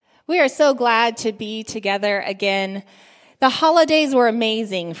We are so glad to be together again. The holidays were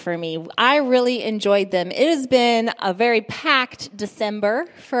amazing for me. I really enjoyed them. It has been a very packed December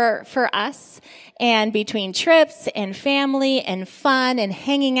for us. And between trips and family and fun and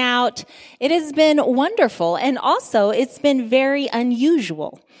hanging out, it has been wonderful. And also, it's been very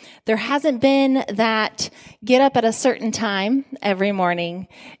unusual. There hasn't been that get up at a certain time every morning,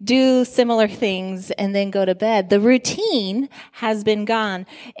 do similar things, and then go to bed. The routine has been gone.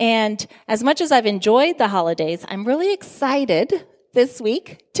 And as much as I've enjoyed the holidays, I'm really excited this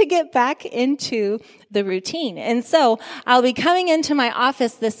week to get back into the routine. And so I'll be coming into my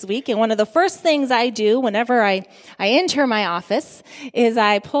office this week, and one of the first things I do whenever I enter my office is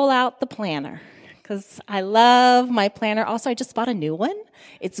I pull out the planner, because I love my planner. Also, I just bought a new one.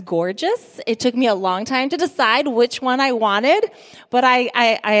 It's gorgeous. It took me a long time to decide which one I wanted, but I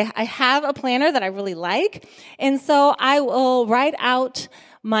have a planner that I really like. And so I will write out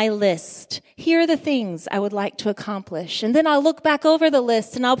my list. Here are the things I would like to accomplish. And then I'll look back over the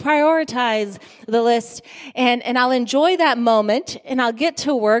list and I'll prioritize the list and I'll enjoy that moment and I'll get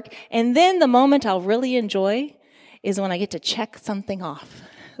to work. And then the moment I'll really enjoy is when I get to check something off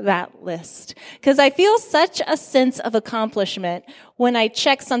that list, because I feel such a sense of accomplishment when I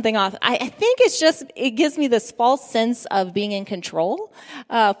check something off. I think it gives me this false sense of being in control,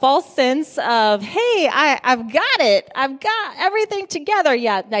 false sense of, hey, I've got it. I've got everything together.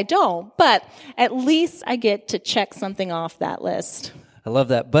 Yeah, I don't, but at least I get to check something off that list. I love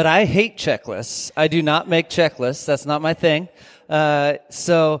that. But I hate checklists. I do not make checklists. That's not my thing.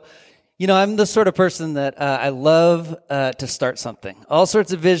 I'm the sort of person that I love to start something. All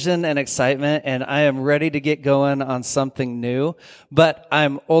sorts of vision and excitement, and I am ready to get going on something new. But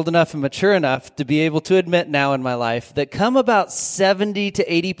I'm old enough and mature enough to be able to admit now in my life that come about 70 to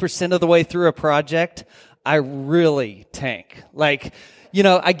 80% of the way through a project, I really tank.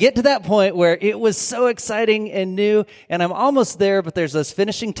 I get to that point where it was so exciting and new, and I'm almost there, but there's those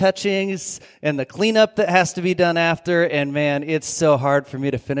finishing touchings and the cleanup that has to be done after, and man, it's so hard for me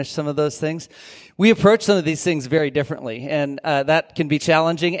to finish some of those things. We approach some of these things very differently, and that can be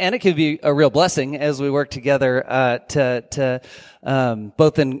challenging, and it can be a real blessing as we work together to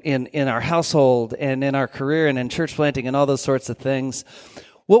both in our household and in our career and in church planting and all those sorts of things.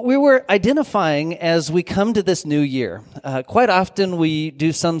 What we were identifying as we come to this new year, quite often we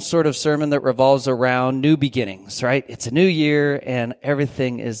do some sort of sermon that revolves around new beginnings, right? It's a new year and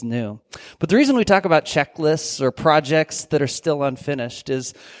everything is new. But the reason we talk about checklists or projects that are still unfinished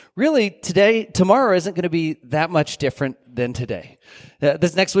is really tomorrow isn't going to be that much different than today.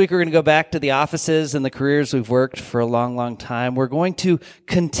 This next week, we're going to go back to the offices and the careers we've worked for a long, long time. We're going to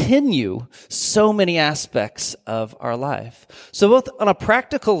continue so many aspects of our life. So both on a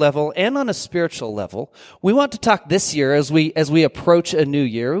practical level and on a spiritual level, we want to talk this year as we approach a new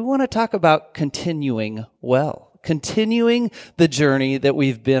year. We want to talk about continuing well, continuing the journey that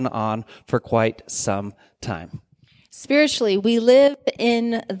we've been on for quite some time. Spiritually, we live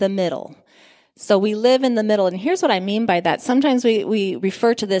in the middle. So we live in the middle. And here's what I mean by that. Sometimes we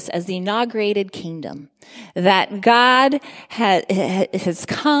refer to this as the inaugurated kingdom. That God has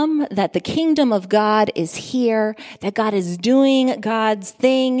come, that the kingdom of God is here, that God is doing God's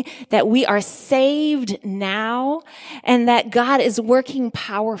thing, that we are saved now, and that God is working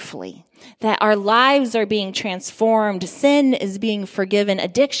powerfully. That our lives are being transformed, sin is being forgiven,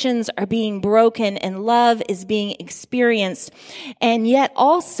 addictions are being broken, and love is being experienced. And yet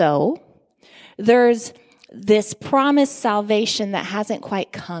also, there's this promised salvation that hasn't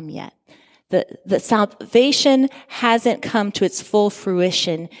quite come yet. The salvation hasn't come to its full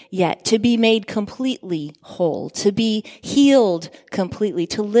fruition yet, to be made completely whole, to be healed completely,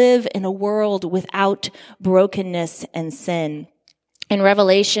 to live in a world without brokenness and sin. In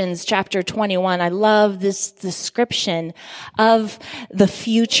Revelations chapter 21, I love this description of the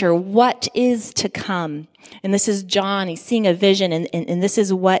future, what is to come. And this is John, he's seeing a vision, and this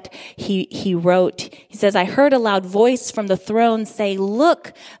is what he wrote. He says, I heard a loud voice from the throne say,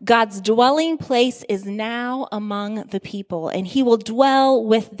 look, God's dwelling place is now among the people, and he will dwell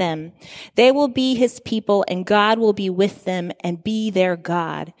with them. They will be his people, and God will be with them and be their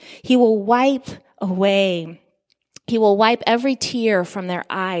God. He will wipe every tear from their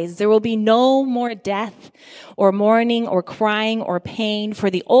eyes. There will be no more death or mourning or crying or pain, for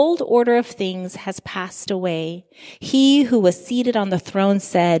the old order of things has passed away. He who was seated on the throne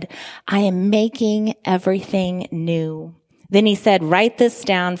said, I am making everything new. Then he said, write this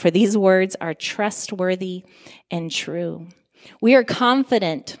down, for these words are trustworthy and true. We are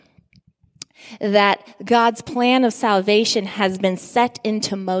confident that God's plan of salvation has been set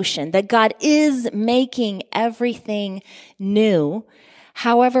into motion, that God is making everything new.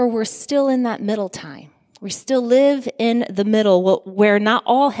 However, we're still in that middle time. We still live in the middle where not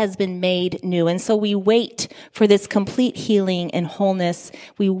all has been made new. And so we wait for this complete healing and wholeness.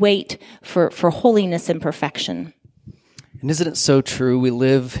 We wait for holiness and perfection. And isn't it so true? We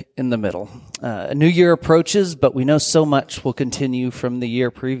live in the middle. A new year approaches, but we know so much will continue from the year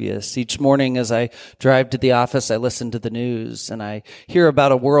previous. Each morning as I drive to the office, I listen to the news and I hear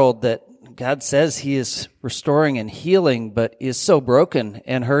about a world that God says he is restoring and healing, but is so broken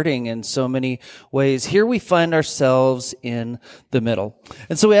and hurting in so many ways. Here we find ourselves in the middle.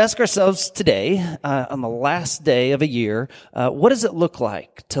 And so we ask ourselves today, on the last day of a year, what does it look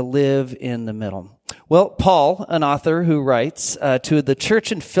like to live in the middle? Well, Paul, an author who writes to the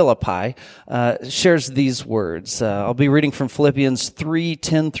church in Philippi, shares these words. I'll be reading from Philippians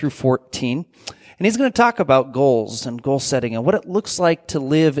 3:10 through 14. And he's going to talk about goals and goal setting and what it looks like to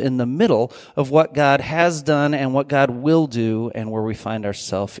live in the middle of what God has done and what God will do and where we find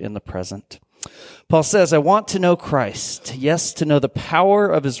ourselves in the present. Paul says, I want to know Christ, yes, to know the power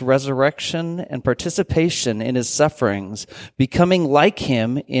of his resurrection and participation in his sufferings, becoming like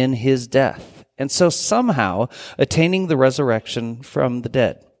him in his death, and so somehow attaining the resurrection from the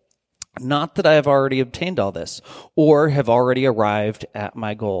dead. Not that I have already obtained all this, or have already arrived at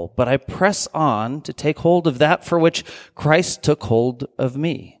my goal, but I press on to take hold of that for which Christ took hold of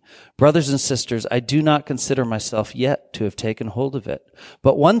me. Brothers and sisters, I do not consider myself yet to have taken hold of it.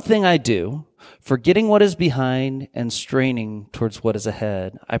 But one thing I do, forgetting what is behind and straining towards what is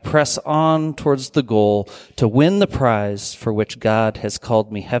ahead, I press on towards the goal to win the prize for which God has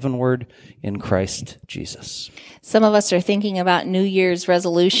called me heavenward in Christ Jesus. Some of us are thinking about New Year's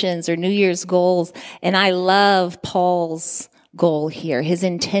resolutions or New Year's goals, and I love Paul's goal here, his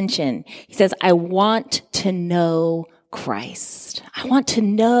intention. He says, I want to know Christ. I want to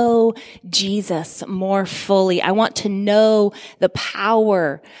know Jesus more fully. I want to know the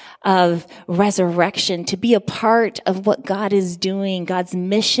power of resurrection, to be a part of what God is doing, God's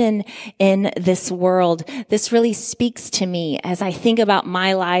mission in this world. This really speaks to me as I think about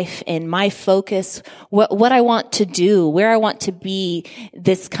my life and my focus, what I want to do, where I want to be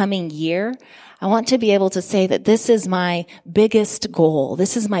this coming year. I want to be able to say that this is my biggest goal.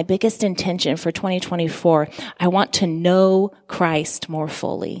 This is my biggest intention for 2024. I want to know Christ more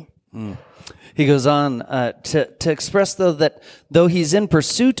fully. He goes on to express, though, that though he's in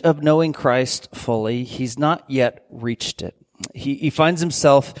pursuit of knowing Christ fully, he's not yet reached it. He finds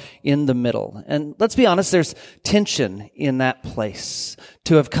himself in the middle. And let's be honest, there's tension in that place.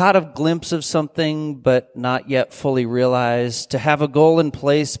 To have caught a glimpse of something but not yet fully realized, to have a goal in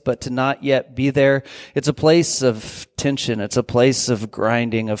place but to not yet be there, it's a place of tension. It's a place of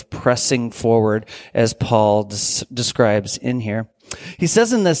grinding, of pressing forward, as Paul describes in here. He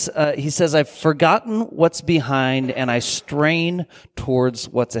says in this, I've forgotten what's behind and I strain towards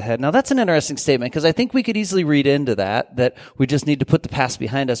what's ahead. Now that's an interesting statement because I think we could easily read into that we just need to put the past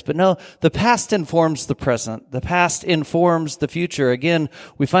behind us. But no, the past informs the present. The past informs the future. Again,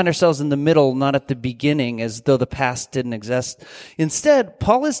 we find ourselves in the middle, not at the beginning, as though the past didn't exist. Instead,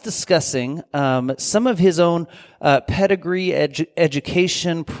 Paul is discussing some of his own pedigree,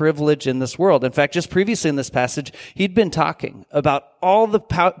 education, privilege in this world. In fact, just previously in this passage, he'd been talking about all the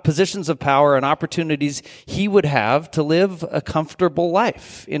positions of power and opportunities he would have to live a comfortable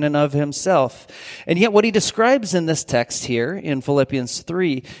life in and of himself. And yet what he describes in this text here in Philippians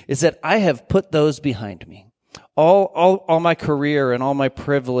 3 is that I have put those behind me. All my career and all my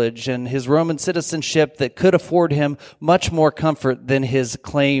privilege and his Roman citizenship that could afford him much more comfort than his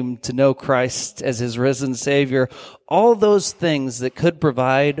claim to know Christ as his risen Savior, all those things that could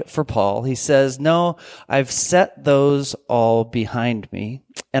provide for Paul, he says, no, I've set those all behind me,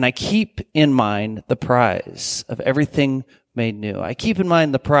 and I keep in mind the prize of everything made new. I keep in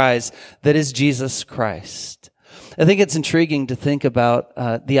mind the prize that is Jesus Christ. I think it's intriguing to think about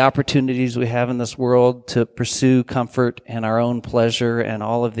the opportunities we have in this world to pursue comfort and our own pleasure and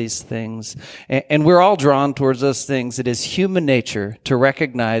all of these things. And we're all drawn towards those things. It is human nature to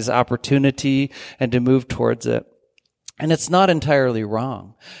recognize opportunity and to move towards it. And it's not entirely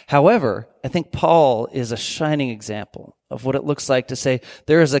wrong. However, I think Paul is a shining example of what it looks like to say,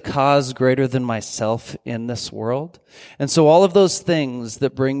 there is a cause greater than myself in this world. And so all of those things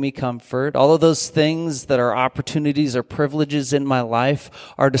that bring me comfort, all of those things that are opportunities or privileges in my life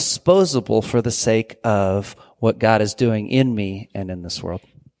are disposable for the sake of what God is doing in me and in this world.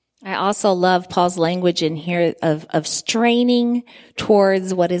 I also love Paul's language in here of straining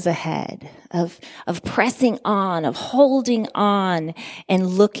towards what is ahead, of pressing on, of holding on and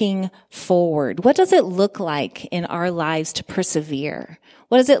looking forward. What does it look like in our lives to persevere?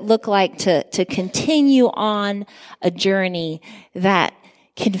 What does it look like to continue on a journey that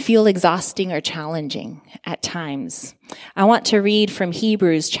can feel exhausting or challenging at times. I want to read from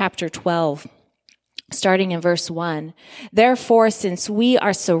Hebrews chapter 12, starting in verse 1. Therefore, since we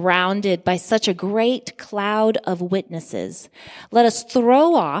are surrounded by such a great cloud of witnesses, let us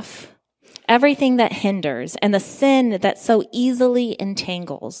throw off everything that hinders and the sin that so easily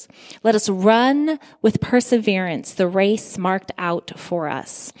entangles. Let us run with perseverance the race marked out for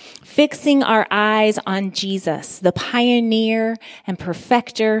us, fixing our eyes on Jesus, the pioneer and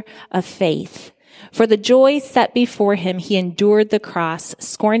perfecter of faith. For the joy set before him, he endured the cross,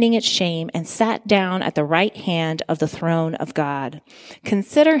 scorning its shame, and sat down at the right hand of the throne of God.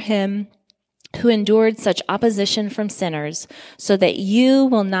 Consider him who endured such opposition from sinners, so that you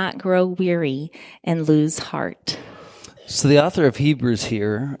will not grow weary and lose heart. So the author of Hebrews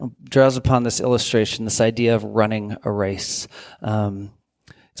here draws upon this illustration, this idea of running a race.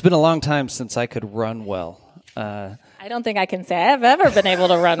 It's been a long time since I could run well. I don't think I can say I've ever been able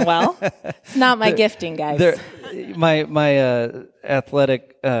to run well. It's not my gifting, guys. My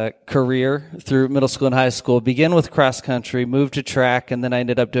athletic career through middle school and high school began with cross country, moved to track, and then I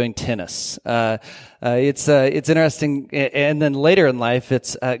ended up doing tennis. It's interesting, and then later in life,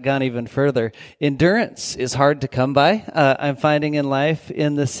 it's gone even further. Endurance is hard to come by. I'm finding in life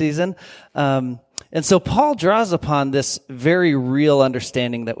in this season. And so Paul draws upon this very real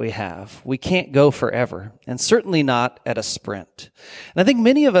understanding that we have. We can't go forever, and certainly not at a sprint. And I think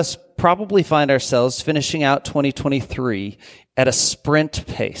many of us probably find ourselves finishing out 2023 at a sprint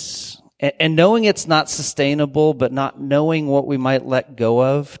pace, and knowing it's not sustainable, but not knowing what we might let go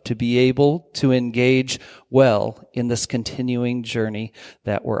of to be able to engage well in this continuing journey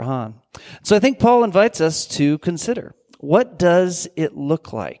that we're on. So I think Paul invites us to consider, what does it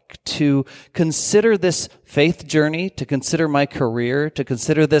look like to consider this faith journey, to consider my career, to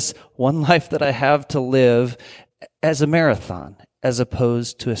consider this one life that I have to live as a marathon as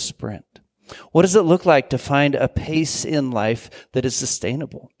opposed to a sprint? What does it look like to find a pace in life that is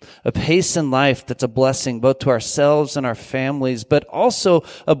sustainable? A pace in life that's a blessing both to ourselves and our families, but also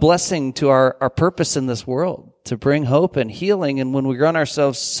a blessing to our purpose in this world, to bring hope and healing. And when we run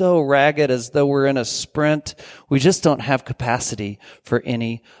ourselves so ragged as though we're in a sprint, we just don't have capacity for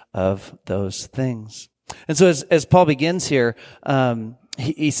any of those things. And so as Paul begins here,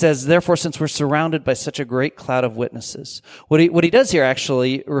 he says, therefore, since we're surrounded by such a great cloud of witnesses. What he does here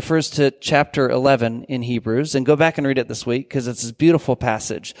actually refers to chapter 11 in Hebrews, and go back and read it this week because it's this beautiful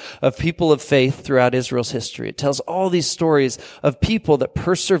passage of people of faith throughout Israel's history. It tells all these stories of people that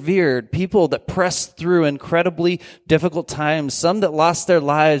persevered, people that pressed through incredibly difficult times, some that lost their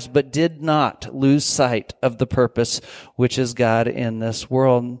lives but did not lose sight of the purpose, which is God in this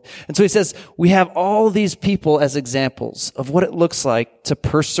world. And so he says, we have all these people as examples of what it looks like to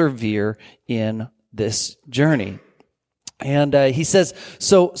persevere in this journey. And he says,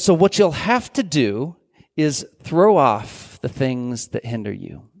 so what you'll have to do is throw off the things that hinder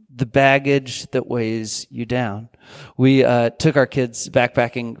you, the baggage that weighs you down. We took our kids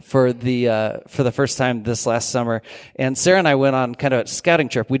backpacking for the first time this last summer, and Sarah and I went on kind of a scouting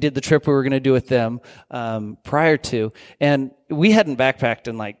trip. We did the trip we were going to do with them prior to, and we hadn't backpacked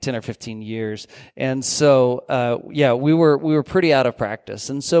in like 10 or 15 years. And so, we were pretty out of practice.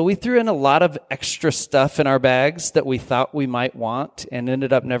 And so we threw in a lot of extra stuff in our bags that we thought we might want and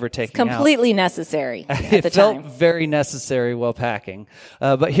ended up never taking out. Completely necessary at the It felt time. very necessary while packing.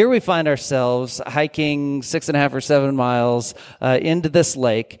 But here we find ourselves hiking 6.5 or 7 miles into this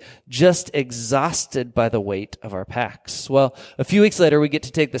lake, just exhausted by the weight of our packs. Well, a few weeks later, we get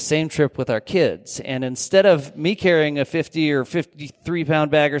to take the same trip with our kids. And instead of me carrying a 50 or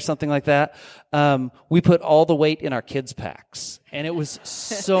 53-pound bag or something like that, we put all the weight in our kids' packs. And it was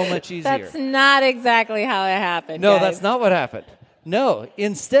so much easier. That's not exactly how it happened, No, guys. that's not what happened. No,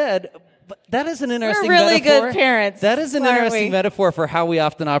 instead, but that is an interesting We're really metaphor. good parents, That is an aren't interesting we? metaphor for how we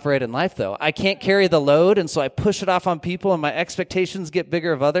often operate in life, though. I can't carry the load, and so I push it off on people, and my expectations get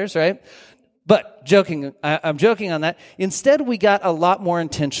bigger of others, right? But I'm joking on that. Instead, we got a lot more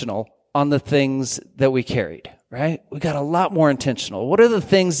intentional on the things that we carried, right? We got a lot more intentional. What are the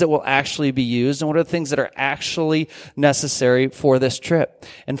things that will actually be used, and what are the things that are actually necessary for this trip?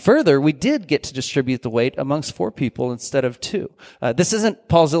 And further, we did get to distribute the weight amongst 4 people instead of 2. This isn't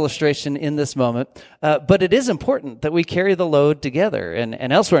Paul's illustration in this moment, but it is important that we carry the load together.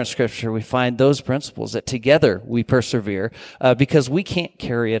 And elsewhere in Scripture, we find those principles that together we persevere because we can't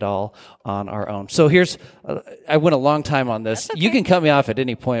carry it all on our own. So here's, I went a long time on this. That's okay. You can cut me off at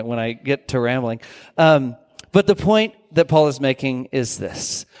any point when I get to rambling. But the point that Paul is making is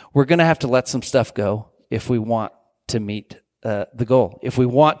this. We're going to have to let some stuff go if we want to meet the goal. If we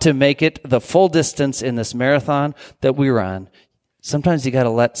want to make it the full distance in this marathon that we run, Sometimes you got to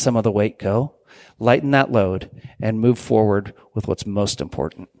let some of the weight go, lighten that load, and move forward with what's most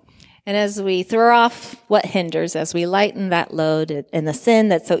important. And as we throw off what hinders, as we lighten that load and the sin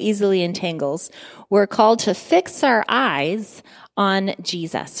that so easily entangles, we're called to fix our eyes on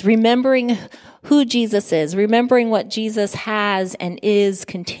Jesus, remembering who Jesus is, remembering what Jesus has and is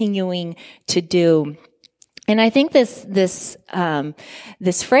continuing to do. And I think this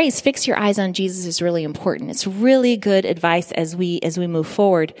phrase, fix your eyes on Jesus, is really important. It's really good advice as we move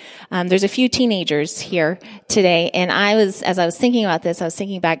forward. There's a few teenagers here today, and as I was thinking about this, I was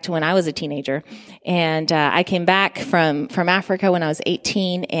thinking back to when I was a teenager, and I came back from Africa when I was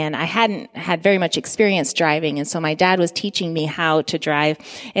 18, and I hadn't had very much experience driving, and so my dad was teaching me how to drive,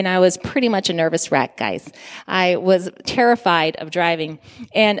 and I was pretty much a nervous wreck, guys. I was terrified of driving,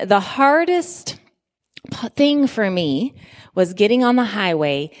 and the hardest thing for me was getting on the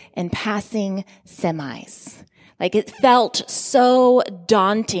highway and passing semis. Like, it felt so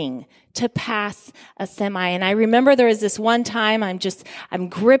daunting to pass a semi. And I remember there was this one time I'm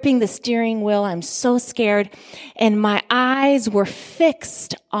gripping the steering wheel. I'm so scared. And my eyes were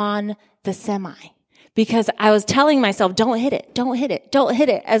fixed on the semi, because I was telling myself, don't hit it, don't hit it, don't hit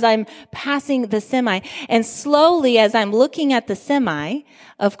it, as I'm passing the semi. And slowly, as I'm looking at the semi,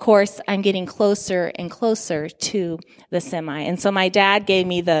 of course, I'm getting closer and closer to the semi. And so my dad gave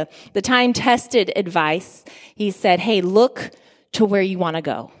me the time-tested advice. He said, hey, look to where you want to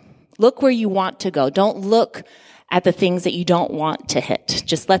go. Look where you want to go. Don't look at the things that you don't want to hit.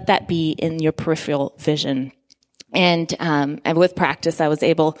 Just let that be in your peripheral vision. And with practice, I was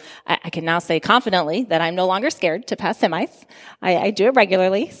able, I can now say confidently that I'm no longer scared to pass semis. I do it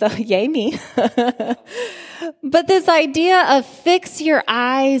regularly, so yay me. But this idea of fix your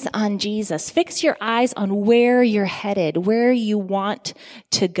eyes on Jesus, fix your eyes on where you're headed, where you want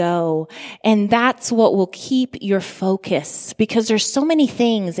to go. And that's what will keep your focus, because there's so many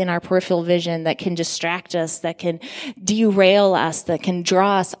things in our peripheral vision that can distract us, that can derail us, that can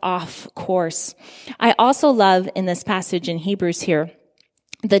draw us off course. I also love in this passage in Hebrews here,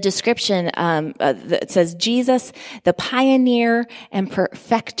 the description, it says, Jesus, the pioneer and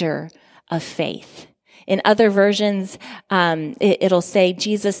perfecter of faith. In other versions, it'll say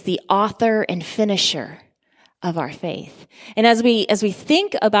Jesus, the author and finisher of our faith. And as we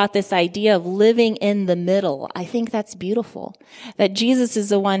think about this idea of living in the middle, I think that's beautiful. That Jesus is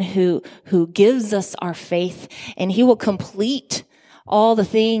the one who gives us our faith, and he will complete all the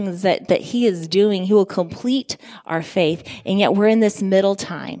things that he is doing. He will complete our faith. And yet we're in this middle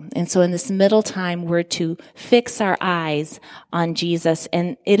time. And so in this middle time, we're to fix our eyes on Jesus.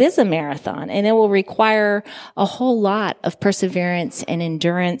 And it is a marathon, and it will require a whole lot of perseverance and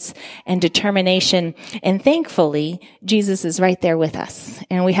endurance and determination. And thankfully, Jesus is right there with us.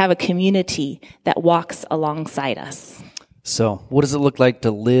 And we have a community that walks alongside us. So, what does it look like to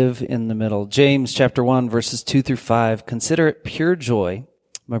live in the middle? James chapter 1, verses 2-5. Consider it pure joy,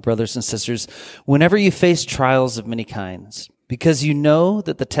 my brothers and sisters, whenever you face trials of many kinds, because you know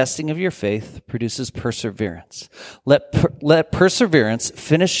that the testing of your faith produces perseverance. Let perseverance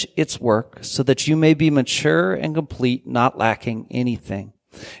finish its work so that you may be mature and complete, not lacking anything.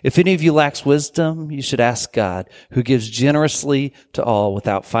 If any of you lacks wisdom, you should ask God, who gives generously to all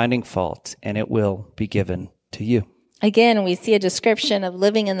without finding fault, and it will be given to you. Again, we see a description of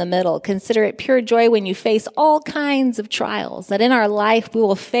living in the middle. Consider it pure joy when you face all kinds of trials, that in our life we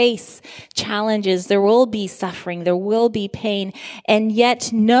will face challenges. There will be suffering. There will be pain. And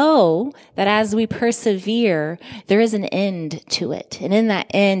yet know that as we persevere, there is an end to it. And in that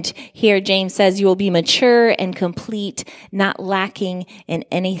end, here James says you will be mature and complete, not lacking in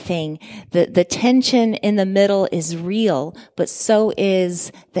anything. The tension in the middle is real, but so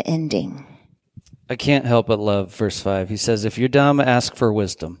is the ending. I can't help but love verse 5. He says, if you're dumb, ask for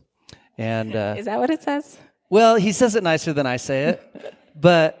wisdom. And is that what it says? Well, he says it nicer than I say it.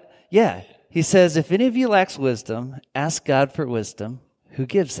 But yeah, he says, if any of you lacks wisdom, ask God for wisdom, who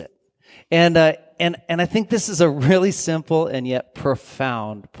gives it. And I think this is a really simple and yet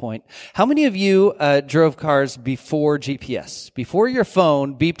profound point. How many of you drove cars before GPS? Before your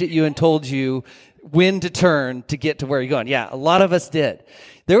phone beeped at you and told you when to turn to get to where you're going? Yeah, a lot of us did.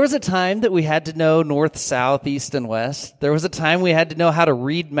 There was a time that we had to know north, south, east, and west. There was a time we had to know how to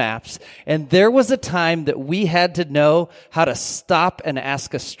read maps. And there was a time that we had to know how to stop and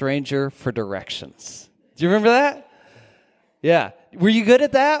ask a stranger for directions. Do you remember that? Yeah. Were you good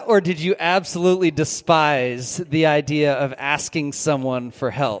at that, or did you absolutely despise the idea of asking someone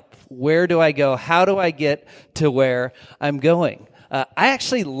for help? Where do I go? How do I get to where I'm going? I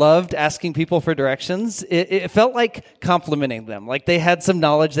actually loved asking people for directions. It felt like complimenting them, like they had some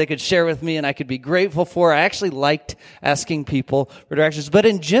knowledge they could share with me and I could be grateful for. I actually liked asking people for directions. But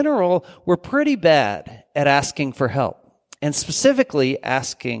in general, we're pretty bad at asking for help, and specifically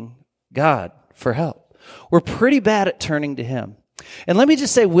asking God for help. We're pretty bad at turning to Him. And let me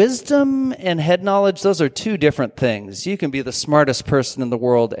just say, wisdom and head knowledge, those are two different things. You can be the smartest person in the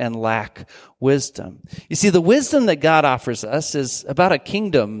world and lack wisdom. You see, the wisdom that God offers us is about a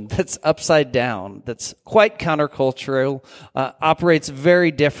kingdom that's upside down, that's quite countercultural, operates very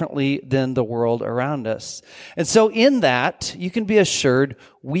differently than the world around us. And so in that, you can be assured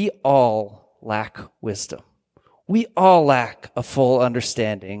we all lack wisdom. We all lack a full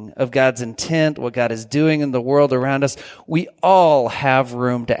understanding of God's intent, what God is doing in the world around us. We all have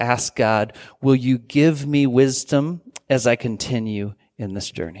room to ask God, will you give me wisdom as I continue in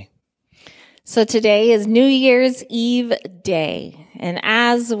this journey? So today is New Year's Eve day. And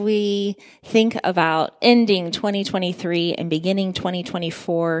as we think about ending 2023 and beginning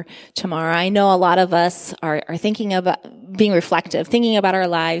 2024 tomorrow, I know a lot of us are thinking about being reflective, thinking about our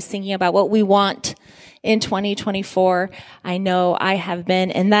lives, thinking about what we want in 2024. I know I have been,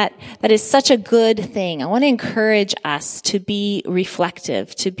 and that is such a good thing. I want to encourage us to be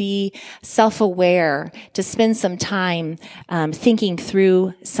reflective, to be self-aware, to spend some time thinking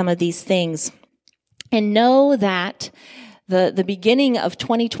through some of these things. And know that the beginning of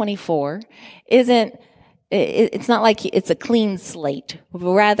 2024 it's not like it's a clean slate.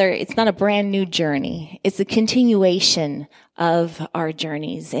 Rather, it's not a brand new journey. It's a continuation of our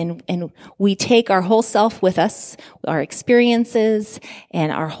journeys. And we take our whole self with us, our experiences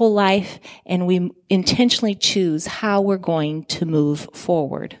and our whole life, and we intentionally choose how we're going to move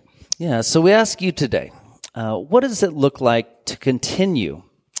forward. Yeah, so we ask you today, what does it look like to continue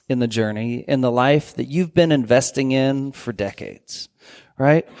in the journey, in the life that you've been investing in for decades,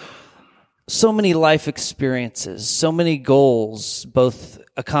 right? So many life experiences, so many goals, both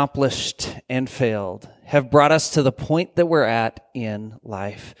accomplished and failed, have brought us to the point that we're at in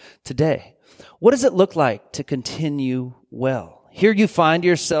life today. What does it look like to continue well? Here you find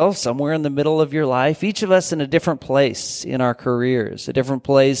yourself somewhere in the middle of your life, each of us in a different place in our careers, a different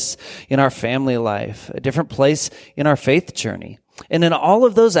place in our family life, a different place in our faith journey. And in all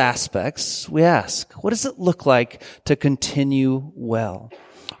of those aspects, we ask, what does it look like to continue well?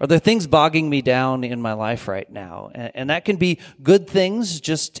 Are there things bogging me down in my life right now? And that can be good things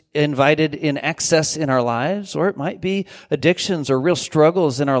just invited in excess in our lives, or it might be addictions or real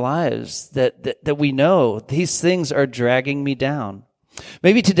struggles in our lives that we know these things are dragging me down.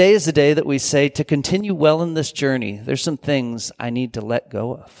 Maybe today is the day that we say, to continue well in this journey, there's some things I need to let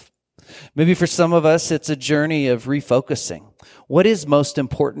go of. Maybe for some of us, it's a journey of refocusing. What is most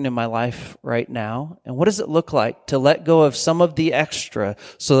important in my life right now? And what does it look like to let go of some of the extra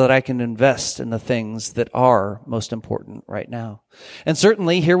so that I can invest in the things that are most important right now? And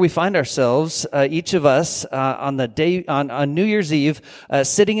certainly here we find ourselves, each of us, on New Year's Eve,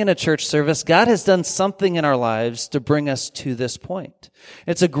 sitting in a church service. God has done something in our lives to bring us to this point.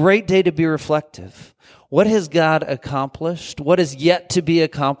 It's a great day to be reflective. What has God accomplished? What is yet to be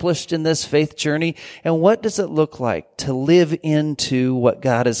accomplished in this faith journey? And what does it look like to live into what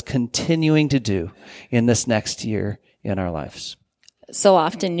God is continuing to do in this next year in our lives? So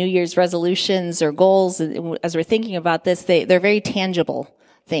often New Year's resolutions or goals, as we're thinking about this, they're very tangible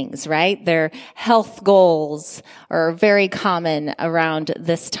things, right? Their health goals are very common around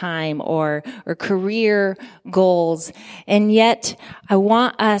this time, or career goals. And yet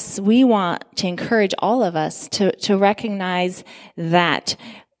we want to encourage all of us to recognize that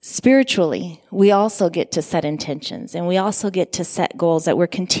spiritually, we also get to set intentions, and we also get to set goals, that we're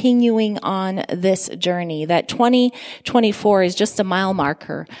continuing on this journey, that 2024 is just a mile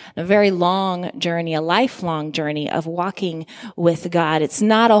marker, a very long journey, a lifelong journey of walking with God. It's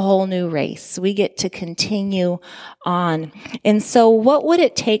not a whole new race. We get to continue on. And so what would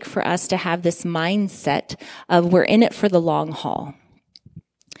it take for us to have this mindset of we're in it for the long haul?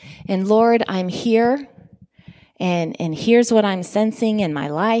 And Lord, I'm here. And here's what I'm sensing in my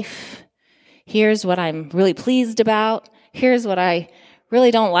life. Here's what I'm really pleased about. Here's what I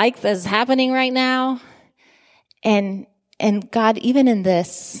really don't like that's happening right now. And God, even in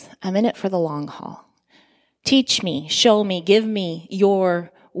this, I'm in it for the long haul. Teach me, show me, give me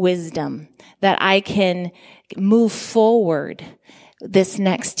your wisdom that I can move forward this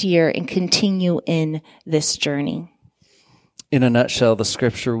next year and continue in this journey. In a nutshell, the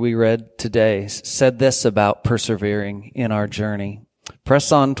scripture we read today said this about persevering in our journey.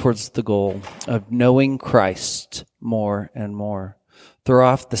 Press on towards the goal of knowing Christ more and more. Throw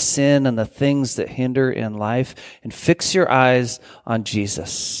off the sin and the things that hinder in life and fix your eyes on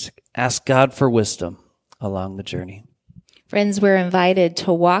Jesus. Ask God for wisdom along the journey. Friends, we're invited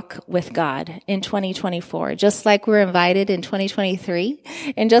to walk with God in 2024, just like we're invited in 2023,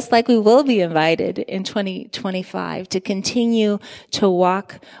 and just like we will be invited in 2025 to continue to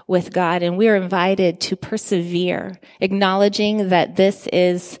walk with God. And we're invited to persevere, acknowledging that this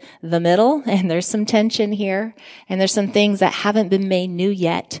is the middle, and there's some tension here, and there's some things that haven't been made new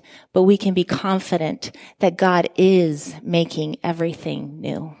yet, but we can be confident that God is making everything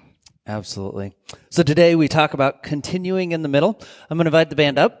new. Absolutely. So today we talk about continuing in the middle. I'm going to invite the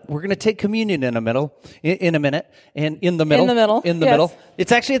band up. We're going to take communion in a minute, and in the middle. Yes.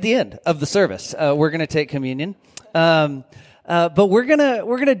 It's actually at the end of the service. We're going to take communion, but we're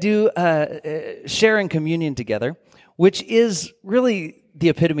gonna do sharing communion together, which is really the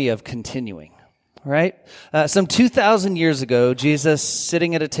epitome of continuing. Right? Some 2,000 years ago, Jesus,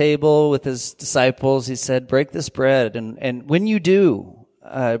 sitting at a table with his disciples, he said, "Break this bread, and when you do,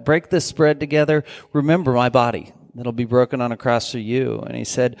 break this bread together, remember my body that'll be broken on a cross for you." And he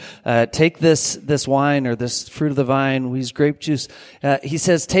said, take this wine or this fruit of the vine, we use grape juice. He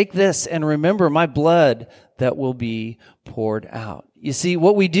says, take this and remember my blood that will be poured out. You see,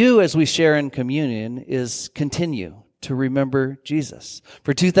 what we do as we share in communion is continue to remember Jesus.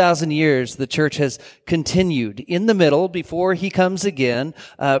 For 2,000 years, the church has continued in the middle before he comes again,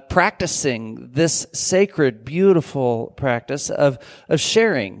 practicing this sacred, beautiful practice of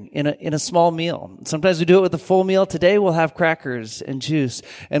sharing in a small meal. Sometimes we do it with a full meal. Today we'll have crackers and juice,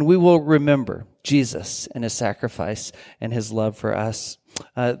 and we will remember Jesus and his sacrifice and his love for us.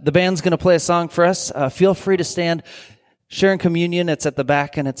 The band's going to play a song for us. Feel free to stand. Sharing communion, it's at the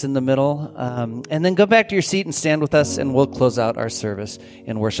back and it's in the middle. And then go back to your seat and stand with us, and we'll close out our service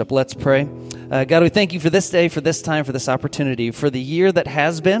in worship. Let's pray. God, we thank you for this day, for this time, for this opportunity, for the year that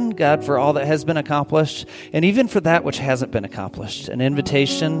has been, God, for all that has been accomplished, and even for that which hasn't been accomplished. An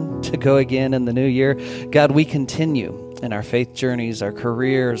invitation to go again in the new year. God, we continue in our faith journeys, our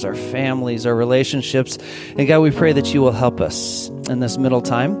careers, our families, our relationships. And God, we pray that you will help us in this middle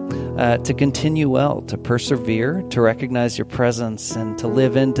time to continue well, to persevere, to recognize your presence, and to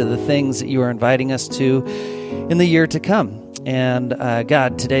live into the things that you are inviting us to in the year to come. And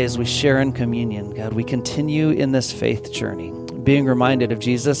God, today as we share in communion, God, we continue in this faith journey, being reminded of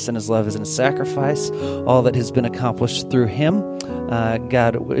Jesus and his love and his sacrifice, all that has been accomplished through him.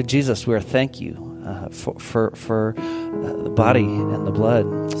 God, Jesus, we thank you for the body and the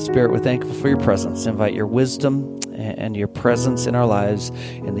blood. Spirit, we're thankful for your presence. Invite your wisdom and your presence in our lives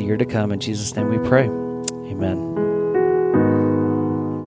in the year to come. In Jesus' name we pray. Amen.